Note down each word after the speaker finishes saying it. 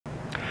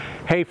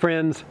Hey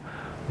friends,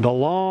 the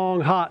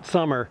long hot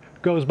summer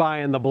goes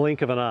by in the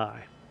blink of an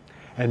eye.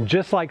 And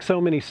just like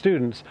so many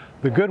students,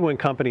 the Goodwin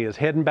Company is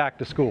heading back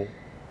to school.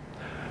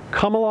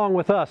 Come along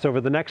with us over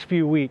the next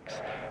few weeks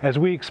as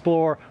we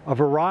explore a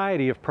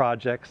variety of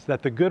projects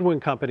that the Goodwin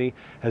Company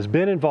has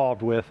been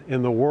involved with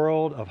in the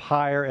world of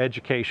higher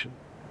education.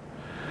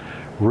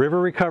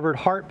 River-recovered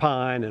heart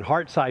pine and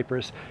heart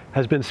cypress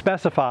has been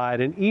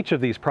specified in each of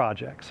these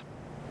projects.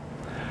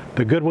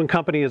 The Goodwin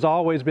Company has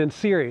always been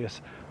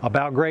serious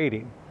about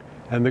grading,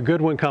 and the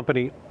Goodwin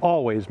Company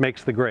always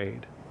makes the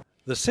grade.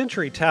 The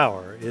Century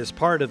Tower is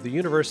part of the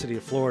University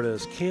of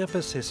Florida's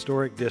Campus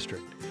Historic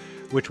District,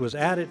 which was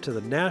added to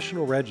the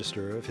National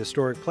Register of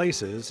Historic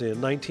Places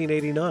in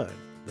 1989.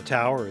 The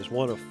tower is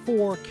one of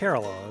 4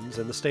 carillons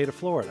in the state of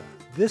Florida.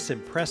 This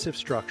impressive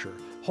structure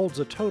holds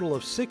a total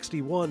of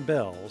 61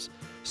 bells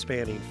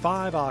spanning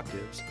 5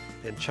 octaves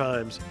and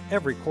chimes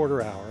every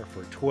quarter hour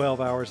for 12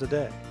 hours a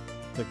day.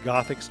 The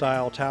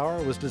Gothic-style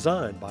tower was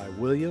designed by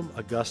William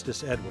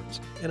Augustus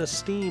Edwards, an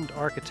esteemed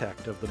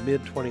architect of the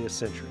mid-20th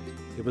century.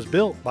 It was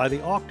built by the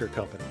Augter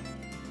Company.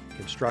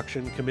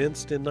 Construction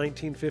commenced in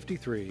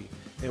 1953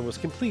 and was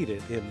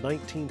completed in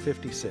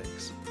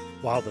 1956.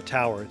 While the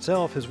tower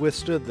itself has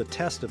withstood the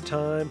test of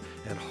time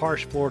and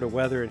harsh Florida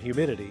weather and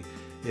humidity,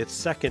 its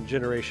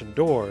second-generation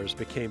doors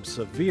became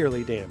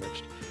severely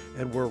damaged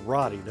and were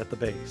rotting at the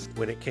base.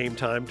 When it came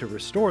time to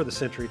restore the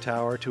Century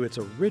Tower to its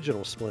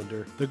original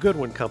splendor, the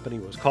Goodwin Company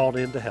was called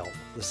in to help.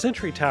 The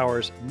Century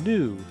Tower's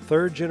new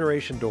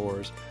third-generation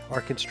doors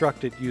are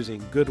constructed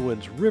using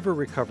Goodwin's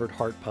river-recovered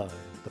heart pine.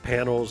 The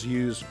panels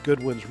use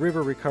Goodwin's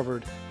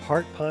river-recovered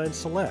heart pine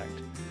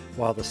select,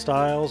 while the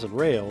stiles and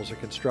rails are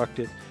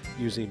constructed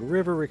using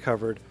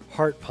river-recovered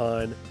heart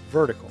pine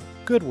vertical.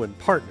 Goodwin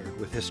partnered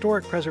with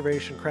historic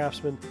preservation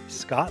craftsman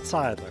Scott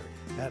Seidler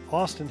at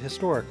Austin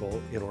Historical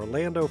in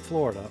Orlando,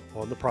 Florida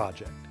on the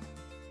project.